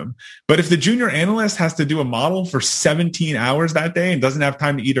conference room. But if the junior analyst has to do a model for 17 hours that day and doesn't have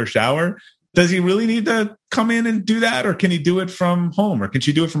time to eat or shower, does he really need to come in and do that? Or can he do it from home? Or can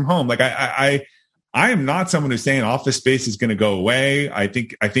she do it from home? Like, I am not someone who's saying office space is going to go away. I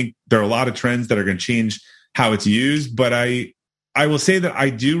think there are a lot of trends that are going to change how it's used. But I will say that I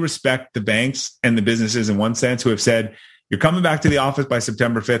do respect the banks and the businesses in one sense who have said, you're coming back to the office by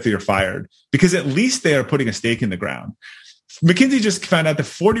September 5th or you're fired, because at least they are putting a stake in the ground. McKinsey just found out that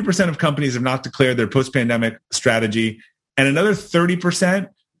 40% of companies have not declared their post-pandemic strategy, and another 30%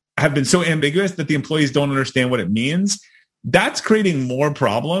 have been so ambiguous that the employees don't understand what it means. That's creating more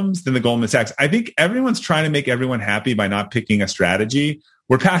problems than the Goldman Sachs. I think everyone's trying to make everyone happy by not picking a strategy.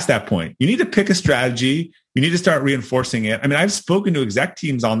 We're past that point. You need to pick a strategy. You need to start reinforcing it. I mean, I've spoken to exec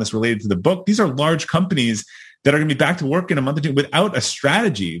teams on this related to the book. These are large companies that are going to be back to work in a month or two without a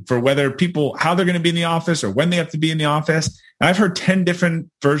strategy for whether people, how they're going to be in the office or when they have to be in the office. And I've heard 10 different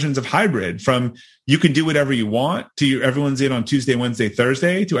versions of hybrid, from you can do whatever you want to everyone's in on Tuesday, Wednesday,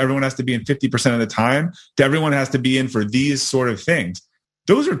 Thursday, to everyone has to be in 50% of the time, to everyone has to be in for these sort of things.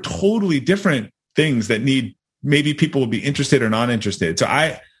 Those are totally different things that maybe people will be interested or not interested. So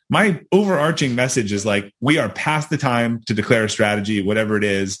my overarching message is we are past the time to declare a strategy, whatever it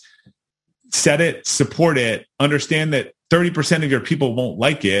is. Set it, support it, understand that 30% of your people won't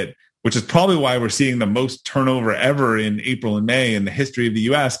like it, which is probably why we're seeing the most turnover ever in April and May in the history of the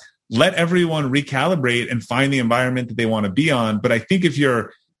US. Let everyone recalibrate and find the environment that they want to be on. But I think if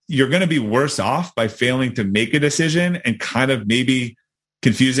you're going to be worse off by failing to make a decision and kind of maybe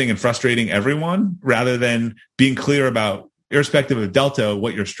confusing and frustrating everyone, rather than being clear about, irrespective of Delta,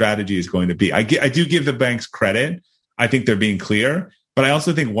 what your strategy is going to be. I do give the banks credit. I think they're being clear. But I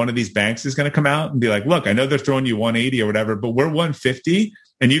also think one of these banks is going to come out and be like, look, I know they're throwing you 180 or whatever, but we're 150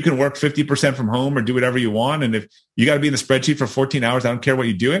 and you can work 50% from home or do whatever you want. And if you got to be in the spreadsheet for 14 hours, I don't care what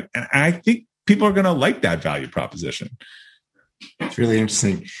you do it. And I think people are going to like that value proposition. It's really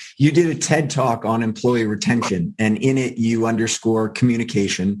interesting. You did a TED talk on employee retention, and in it, you underscore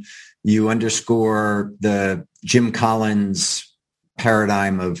communication. You underscore the Jim Collins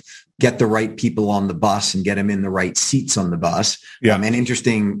paradigm of get the right people on the bus and get them in the right seats on the bus. Yeah. And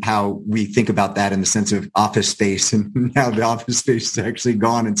interesting how we think about that in the sense of office space, and now the office space is actually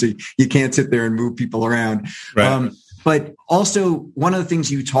gone. And so you can't sit there and move people around. Right. But also one of the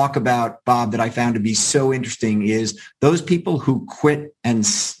things you talk about, Bob, that I found to be so interesting is those people who quit and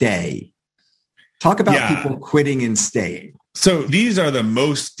stay. Talk about people quitting and staying. So these are the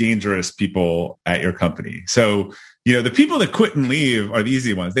most dangerous people at your company. So, the people that quit and leave are the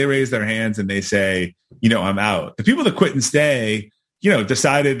easy ones. They raise their hands and they say, I'm out. The people that quit and stay,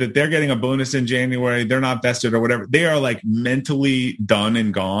 decided that they're getting a bonus in January, they're not vested or whatever. They are like mentally done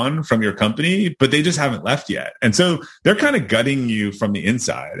and gone from your company, but they just haven't left yet. And so they're kind of gutting you from the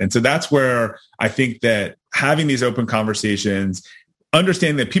inside. And so that's where I think that having these open conversations,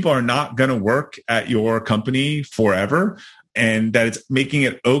 understanding that people are not going to work at your company forever, and that it's making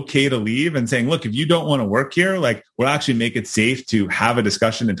it okay to leave and saying, look, if you don't want to work here, like we'll actually make it safe to have a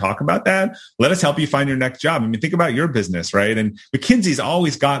discussion and talk about that. Let us help you find your next job. I mean, think about your business, right? And McKinsey's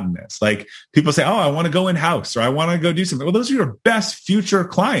always gotten this. Like people say, oh, I want to go in-house or I want to go do something. Well, those are your best future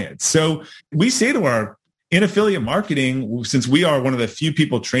clients. So we say to our in affiliate marketing, since we are one of the few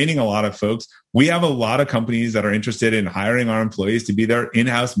people training a lot of folks, we have a lot of companies that are interested in hiring our employees to be their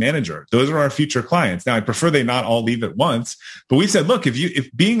in-house manager. Those are our future clients. Now, I prefer they not all leave at once, but we said, look,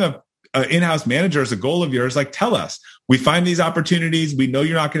 if being a in-house manager is a goal of yours, like tell us. We find these opportunities. We know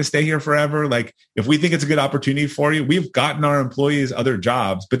you're not going to stay here forever. Like if we think it's a good opportunity for you, we've gotten our employees other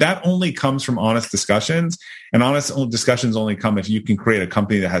jobs, but that only comes from honest discussions. And honest discussions only come if you can create a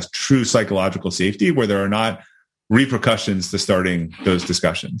company that has true psychological safety where there are not repercussions to starting those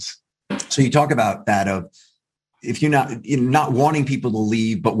discussions. So you talk about that of if you're not wanting people to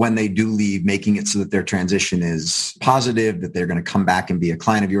leave, but when they do leave, making it so that their transition is positive, that they're going to come back and be a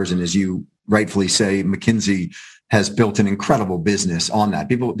client of yours. And as you rightfully say, McKinsey has built an incredible business on that.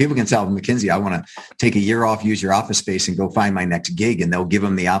 People can tell McKinsey, I want to take a year off, use your office space and go find my next gig. And they'll give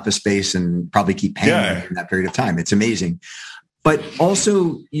them the office space and probably keep paying them in that period of time. It's amazing. But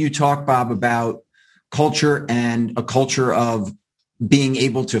also you talk, Bob, about culture and a culture of being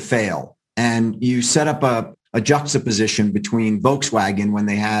able to fail. And you set up a juxtaposition between Volkswagen when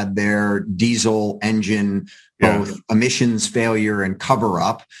they had their diesel engine, both emissions failure and cover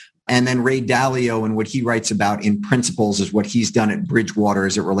up. And then Ray Dalio and what he writes about in Principles is what he's done at Bridgewater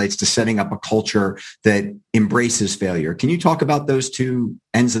as it relates to setting up a culture that embraces failure. Can you talk about those two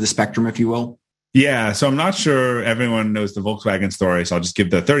ends of the spectrum, if you will? Yeah. So I'm not sure everyone knows the Volkswagen story. So I'll just give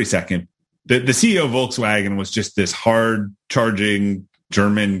the 30-second. The CEO of Volkswagen was just this hard charging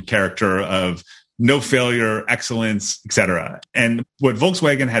German character of no failure, excellence, etc. And what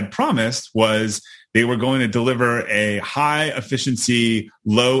Volkswagen had promised was they were going to deliver a high efficiency,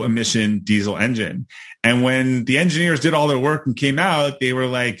 low emission diesel engine. And when the engineers did all their work and came out, they were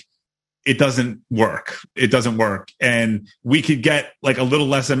like, it doesn't work. It doesn't work. And we could get like a little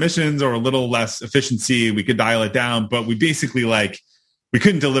less emissions or a little less efficiency. We could dial it down, but we basically we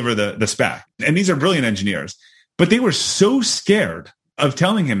couldn't deliver the spec. And these are brilliant engineers, but they were so scared of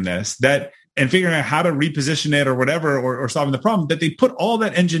telling him this and figuring out how to reposition it or whatever, or solving the problem, that they put all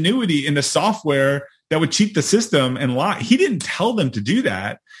that ingenuity into software that would cheat the system and lie. He didn't tell them to do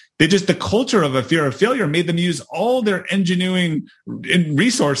that. The culture of a fear of failure made them use all their engineering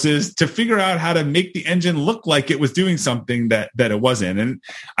resources to figure out how to make the engine look like it was doing something that it wasn't. And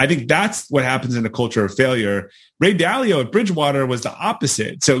I think that's what happens in a culture of failure. Ray Dalio at Bridgewater was the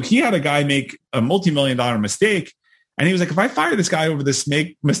opposite. So he had a guy make a multi-million-dollar mistake. And he was like, if I fire this guy over this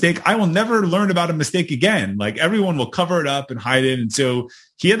mistake, I will never learn about a mistake again. Like everyone will cover it up and hide it. And so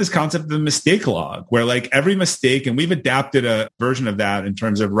he had this concept of the mistake log where like every mistake, and we've adapted a version of that in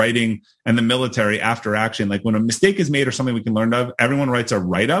terms of writing and the military after action. Like when a mistake is made or something we can learn of, everyone writes a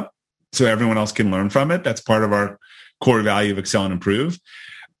write-up so everyone else can learn from it. That's part of our core value of Excel and Improve.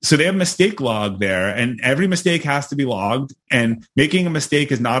 So they have mistake log there, and every mistake has to be logged, and making a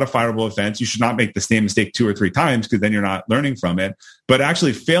mistake is not a fireable offense. You should not make the same mistake 2 or 3 times because then you're not learning from it. But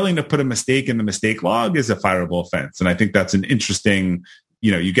actually failing to put a mistake in the mistake log is a fireable offense. And I think that's an interesting,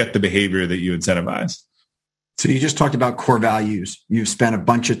 you get the behavior that you incentivize. So you just talked about core values. You've spent a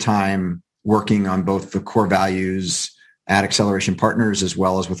bunch of time working on both the core values at Acceleration Partners, as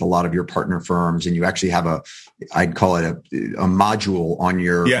well as with a lot of your partner firms. And you actually have I'd call it a module on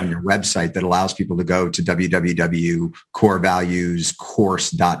your website that allows people to go to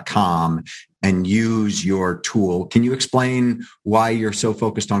www.corevaluescourse.com and use your tool. Can you explain why you're so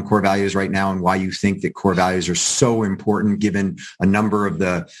focused on core values right now and why you think that core values are so important given a number of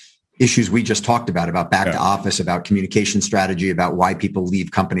the issues we just talked about back to office, about communication strategy, about why people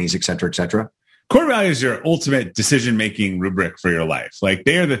leave companies, et cetera, et cetera? core values are your ultimate decision-making rubric for your life. Like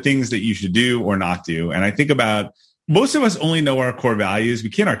they are the things that you should do or not do. And I think about most of us only know our core values. We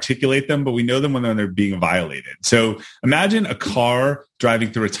can't articulate them, but we know them when they're being violated. So imagine a car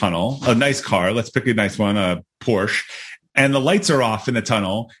driving through a tunnel, a nice car. Let's pick a nice one, a Porsche. And the lights are off in the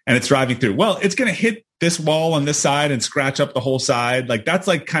tunnel and it's driving through. Well, it's going to hit this wall on this side and scratch up the whole side. Like that's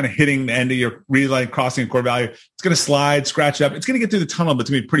like kind of hitting the end of your relay crossing a core value. It's going to slide, scratch up. It's going to get through the tunnel, but it's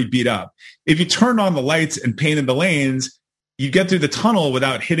going to be pretty beat up. If you turned on the lights and painted the lanes, you get through the tunnel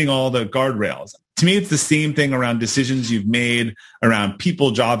without hitting all the guardrails. To me, it's the same thing around decisions you've made around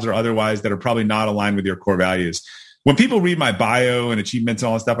people, jobs, or otherwise that are probably not aligned with your core values. When people read my bio and achievements and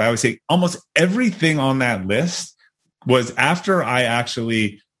all that stuff, I always say almost everything on that list was after I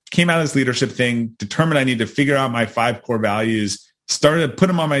actually came out of this leadership thing, determined I need to figure out my 5 core values, started to put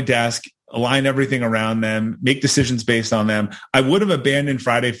them on my desk, align everything around them, make decisions based on them. I would have abandoned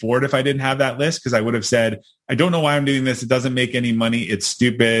Friday Forward if I didn't have that list, because I would have said, I don't know why I'm doing this. It doesn't make any money. It's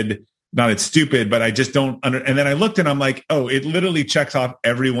stupid. Not it's stupid, but I just don't and then I looked and I'm like, oh, it literally checks off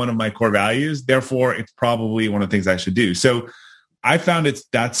every one of my core values. Therefore, it's probably one of the things I should do. So I found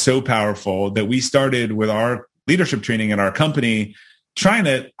that's so powerful that we started with our leadership training at our company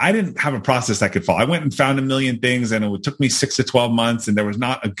I didn't have a process I could follow. I went and found a million things and it took me 6 to 12 months and there was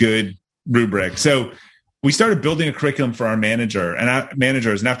not a good rubric. So we started building a curriculum for our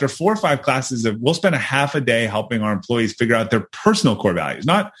managers. And after 4 or 5 classes we'll spend a half a day helping our employees figure out their personal core values,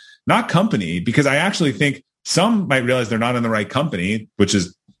 not company, because I actually think some might realize they're not in the right company, which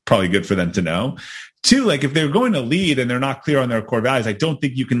is probably good for them to know. 2, like if they're going to lead and they're not clear on their core values, I don't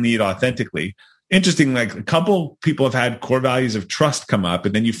think you can lead authentically. Interesting, like a couple people have had core values of trust come up,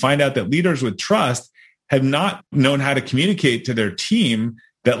 and then you find out that leaders with trust have not known how to communicate to their team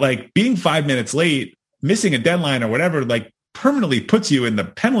that like being 5 minutes late, missing a deadline or whatever, like permanently puts you in the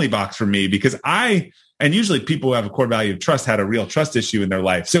penalty box for me, because and usually people who have a core value of trust had a real trust issue in their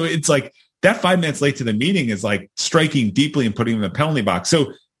life. So it's like that 5 minutes late to the meeting is like striking deeply and putting them in the penalty box.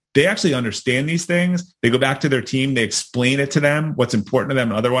 So they actually understand these things. They go back to their team. They explain it to them, what's important to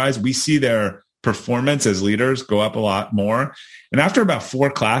them. Otherwise, we see their performance as leaders go up a lot more. And after about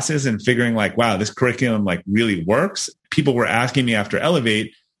 4 classes and figuring like, wow, this curriculum like really works, people were asking me after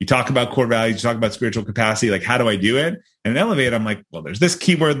Elevate, you talk about core values, you talk about spiritual capacity, like how do I do it? And in Elevate, I'm like, well, there's this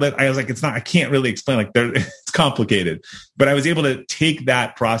keyword that I was like, I can't really explain, like it's complicated. But I was able to take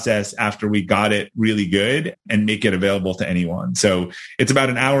that process after we got it really good and make it available to anyone. So it's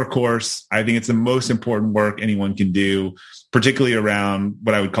about an hour course. I think it's the most important work anyone can do, particularly around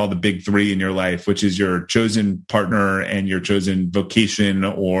what I would call the big 3 in your life, which is your chosen partner and your chosen vocation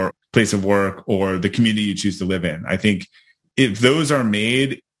or place of work or the community you choose to live in. I think if those are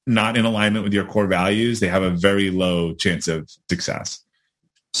made not in alignment with your core values, they have a very low chance of success.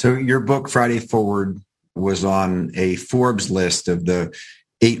 So your book, Friday Forward, was on a Forbes list of the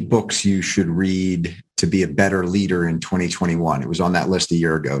 8 books you should read to be a better leader in 2021. It was on that list a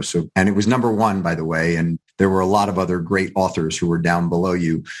year ago. And it was number 1, by the way. And there were a lot of other great authors who were down below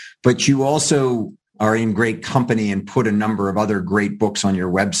you. But you also are in great company and put a number of other great books on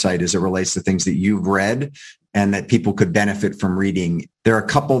your website as it relates to things that you've read and that people could benefit from reading. There are a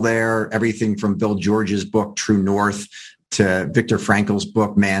couple there, everything from Bill George's book, True North, to Viktor Frankl's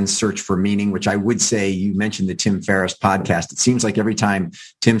book, Man's Search for Meaning, which I would say, you mentioned the Tim Ferriss podcast. It seems like every time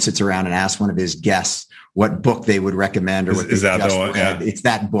Tim sits around and asks one of his guests what book they would recommend or what they just read, yeah. It's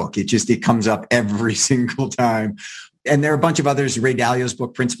that book. It comes up every single time. And there are a bunch of others. Ray Dalio's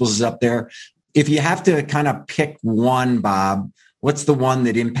book, Principles, is up there. If you have to kind of pick one, Bob, what's the one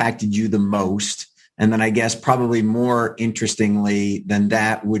that impacted you the most? And then I guess probably more interestingly than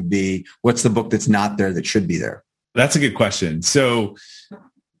that would be, what's the book that's not there that should be there? That's a good question. So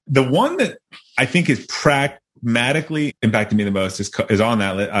the one that I think is pragmatically impacted me the most is on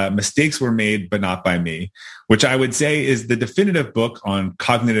that list. Mistakes Were Made, But Not By Me, which I would say is the definitive book on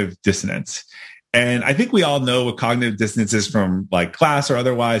cognitive dissonance. And I think we all know what cognitive dissonance is from like class or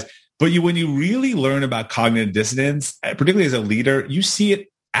otherwise. But when you really learn about cognitive dissonance, particularly as a leader, you see it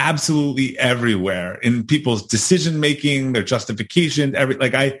absolutely everywhere in people's decision-making, their justification,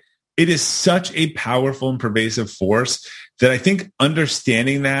 it is such a powerful and pervasive force that I think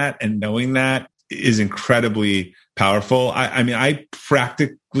understanding that and knowing that is incredibly powerful. I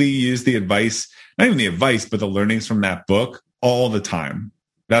practically use the advice, not even the advice, but the learnings from that book all the time.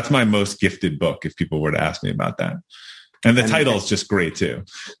 That's my most gifted book, if people were to ask me about that. And the title is just great too.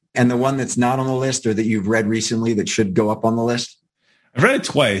 And the one that's not on the list or that you've read recently that should go up on the list? I've read it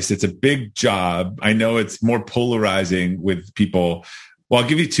twice. It's a big job. I know it's more polarizing with people. Well, I'll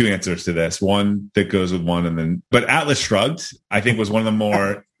give you 2 answers to this. One that goes with one but Atlas Shrugged, I think, was one of the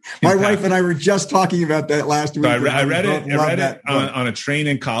more My wife and I were just talking about that last week. So I read it on a train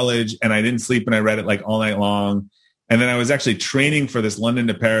in college, and I didn't sleep, and I read it like all night long. And then I was actually training for this London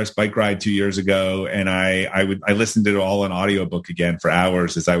to Paris bike ride 2 years ago, and I listened to it all in audiobook again for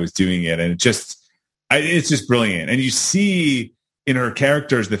hours as I was doing it, and it's just brilliant. And you see in her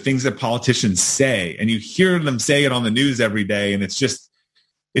characters the things that politicians say, and you hear them say it on the news every day, and it's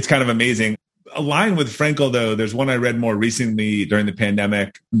kind of amazing. Aligned with Frankel, though, there's one I read more recently during the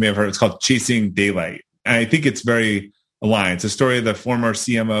pandemic. You may have heard. It's called Chasing Daylight, and I think it's very aligned. It's a story of the former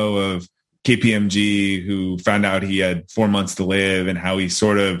CMO of KPMG who found out he had 4 months to live, and how he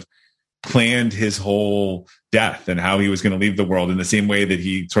sort of planned his whole death and how he was going to leave the world in the same way that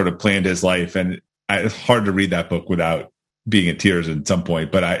he sort of planned his life. And it's hard to read that book without being in tears at some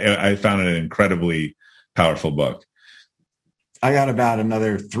point, but I found it an incredibly powerful book. I got about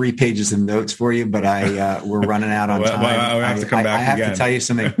another 3 pages of notes for you, but we're running out on time. I have to come back again. I have to tell you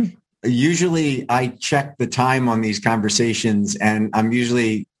something. Usually I check the time on these conversations, and I'm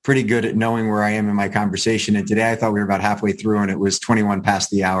usually pretty good at knowing where I am in my conversation. And today I thought we were about halfway through, and it was 21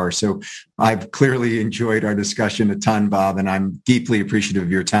 past the hour. So I've clearly enjoyed our discussion a ton, Bob, and I'm deeply appreciative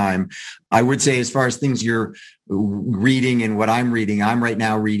of your time. I would say, as far as things you're reading and what I'm reading, I'm right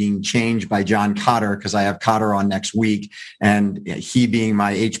now reading Change by John Kotter, because I have Kotter on next week. And he being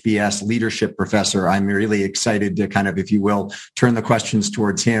my HBS leadership professor, I'm really excited to kind of, if you will, turn the questions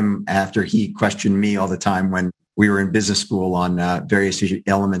towards him after he questioned me all the time when we were in business school on various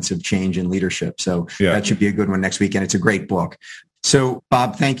elements of change and leadership. So that should be a good one next week. And it's a great book. So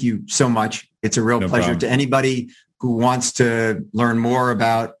Bob, thank you so much. It's a real pleasure. Problem. To anybody who wants to learn more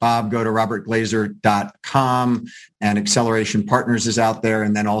about Bob, go to robertglazer.com, and Acceleration Partners is out there.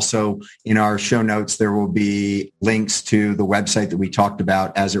 And then also in our show notes, there will be links to the website that we talked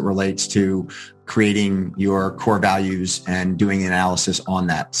about as it relates to creating your core values and doing analysis on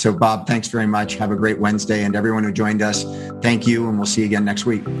that. So Bob, thanks very much. Have a great Wednesday. And everyone who joined us, thank you. And we'll see you again next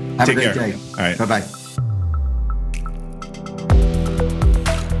week. Have a great day. All right. Bye-bye.